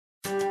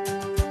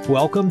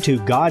welcome to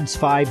God's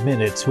 5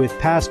 Minutes with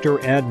Pastor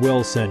Ed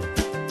Wilson.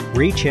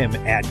 Reach him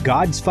at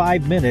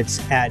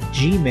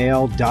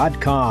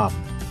gods5minutes@gmail.com.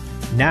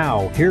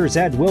 Now, here's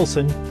Ed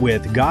Wilson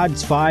with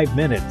God's 5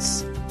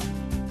 Minutes.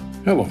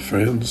 Hello,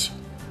 friends.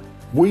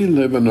 We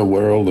live in a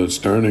world that's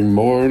turning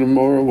more and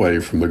more away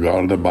from the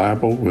God of the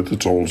Bible with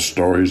its old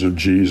stories of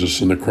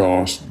Jesus and the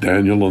cross,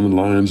 Daniel in the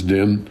lion's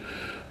den,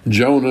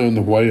 Jonah and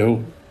the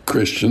whale.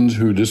 Christians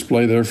who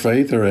display their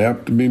faith are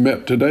apt to be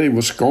met today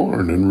with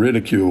scorn and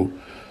ridicule,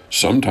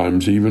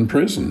 sometimes even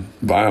prison,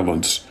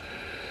 violence.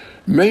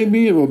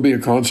 Maybe it will be a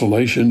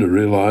consolation to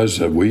realize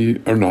that we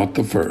are not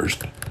the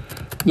first.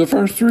 The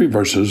first 3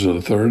 verses of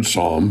the 3rd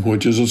Psalm,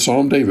 which is a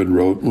psalm David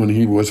wrote when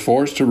he was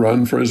forced to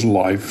run for his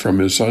life from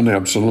his son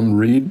Absalom,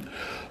 read,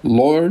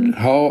 "Lord,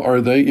 how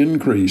are they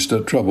increased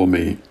that trouble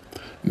me?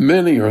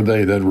 Many are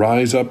they that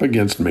rise up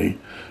against me.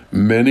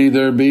 Many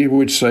there be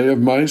which say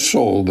of my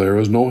soul, there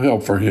is no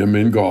help for him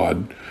in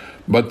God.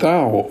 But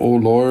thou, O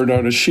Lord,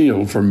 art a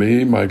shield for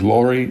me, my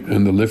glory,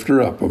 and the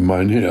lifter up of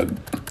mine head."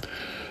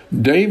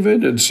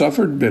 David had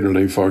suffered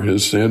bitterly for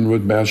his sin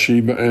with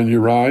Bathsheba and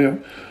Uriah.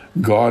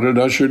 God had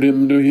ushered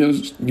him into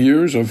his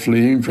years of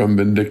fleeing from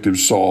vindictive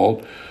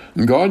Saul,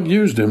 and God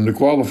used him to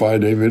qualify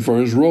David for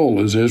his role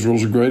as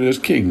Israel's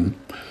greatest king.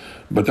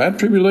 But that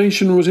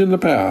tribulation was in the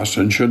past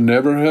and should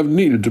never have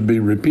needed to be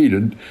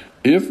repeated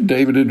if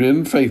David had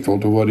been faithful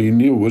to what he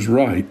knew was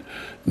right.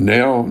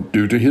 Now,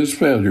 due to his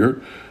failure,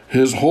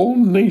 his whole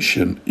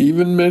nation,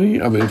 even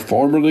many of his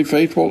formerly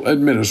faithful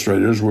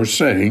administrators, were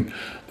saying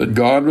that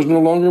God was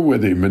no longer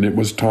with him and it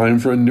was time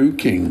for a new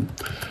king.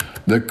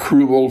 The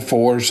cruel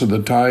force of the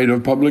tide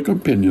of public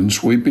opinion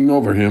sweeping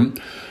over him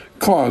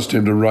caused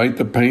him to write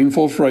the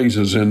painful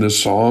phrases in this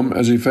psalm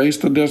as he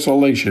faced the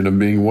desolation of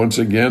being once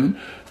again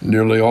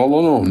nearly all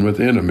alone with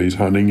enemies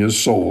hunting his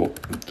soul.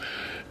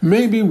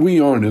 Maybe we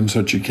aren't in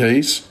such a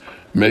case.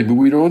 Maybe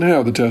we don't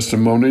have the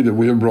testimony that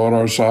we have brought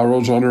our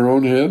sorrows on our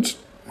own heads.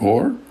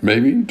 Or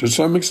maybe, to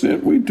some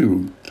extent, we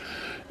do.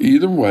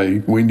 Either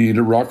way, we need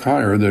a rock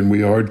higher than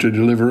we are to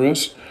deliver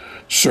us.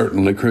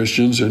 Certainly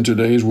Christians in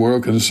today's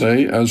world can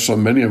say, as so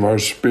many of our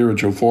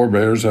spiritual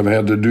forebears have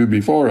had to do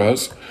before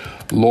us,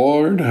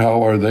 "Lord,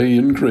 how are they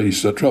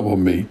increased that trouble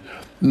me?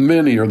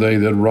 Many are they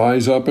that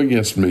rise up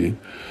against me."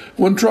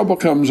 When trouble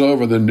comes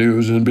over the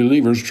news and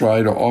believers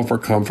try to offer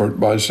comfort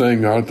by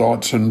saying our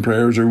thoughts and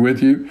prayers are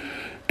with you,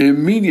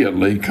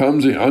 immediately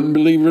comes the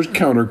unbeliever's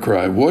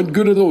countercry, "What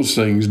good are those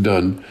things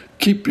done?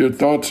 Keep your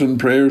thoughts and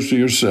prayers to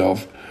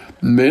yourself."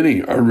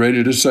 Many are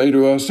ready to say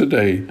to us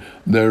today,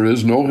 there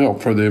is no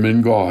help for them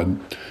in God.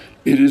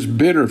 It is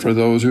bitter for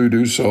those who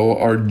do so,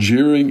 our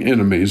jeering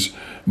enemies,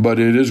 but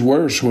it is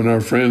worse when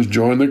our friends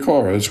join the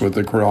chorus with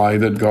the cry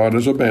that God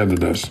has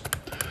abandoned us.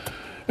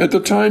 At the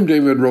time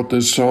David wrote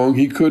this song,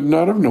 he could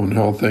not have known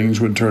how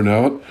things would turn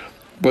out,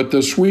 but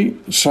the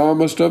sweet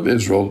psalmist of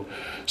Israel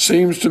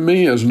seems to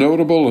me as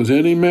notable as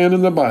any man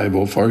in the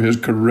Bible for his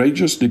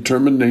courageous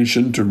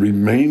determination to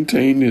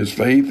maintain his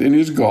faith in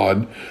his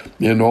God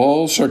in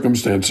all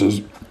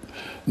circumstances.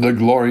 The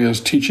glorious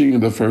teaching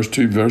of the first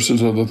 2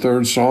 verses of the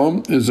 3rd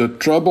Psalm is that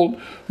trouble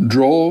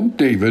drove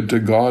David to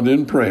God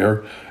in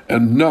prayer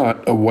and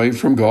not away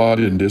from God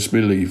in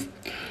disbelief.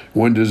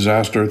 When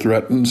disaster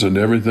threatens and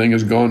everything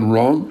has gone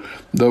wrong,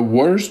 the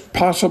worst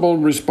possible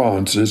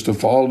response is to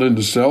fall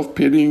into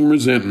self-pitying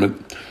resentment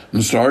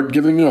and start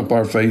giving up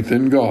our faith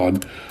in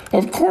God.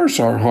 Of course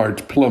our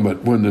hearts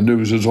plummet when the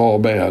news is all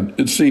bad.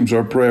 It seems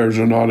our prayers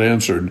are not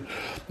answered.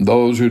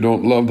 Those who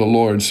don't love the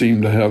Lord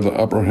seem to have the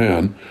upper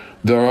hand.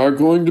 There are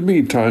going to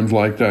be times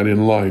like that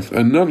in life,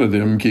 and none of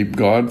them keep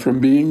God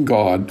from being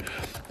God.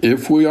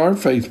 If we are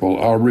faithful,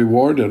 our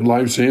reward at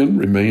life's end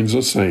remains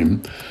the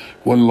same.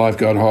 When life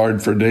got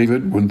hard for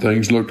David, when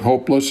things looked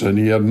hopeless and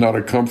he had not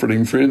a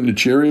comforting friend to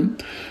cheer him,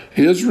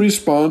 his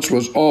response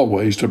was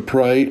always to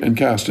pray and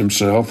cast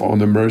himself on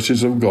the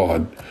mercies of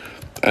God.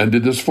 And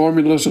did this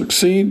formula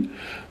succeed?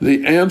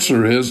 The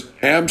answer is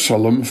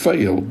Absalom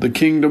failed. The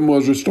kingdom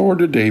was restored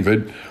to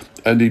David,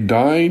 and he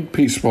died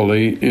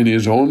peacefully in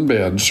his own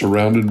bed,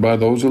 surrounded by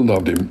those who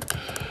loved him.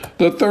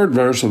 The 3rd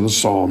verse of the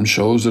psalm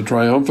shows the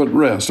triumphant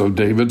rest of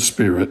David's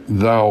spirit.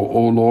 "Thou,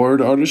 O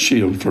Lord, art a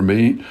shield for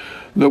me."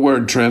 The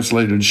word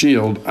translated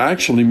shield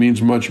actually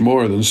means much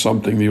more than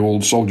something the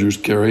old soldiers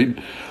carried.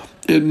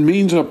 It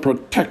means a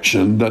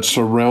protection that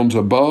surrounds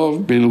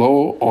above,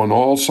 below, on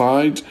all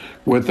sides,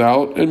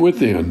 without and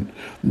within.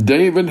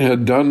 David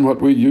had done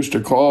what we used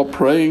to call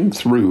praying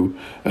through,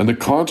 and the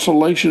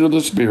consolation of the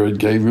Spirit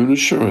gave him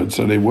assurance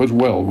that it was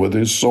well with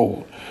his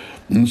soul.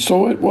 And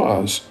so it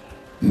was.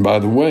 And by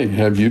the way,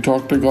 have you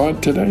talked to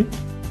God today?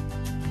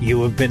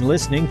 You have been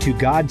listening to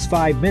God's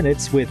 5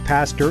 Minutes with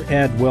Pastor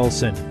Ed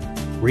Wilson.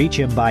 Reach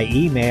him by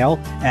email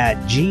at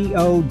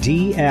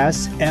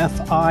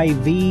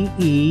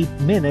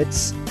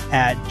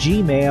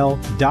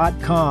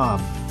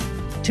godsfiveminutes@gmail.com.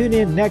 Tune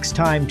in next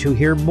time to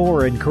hear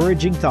more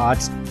encouraging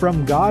thoughts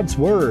from God's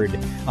Word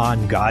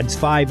on God's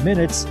 5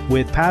 Minutes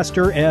with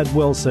Pastor Ed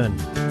Wilson.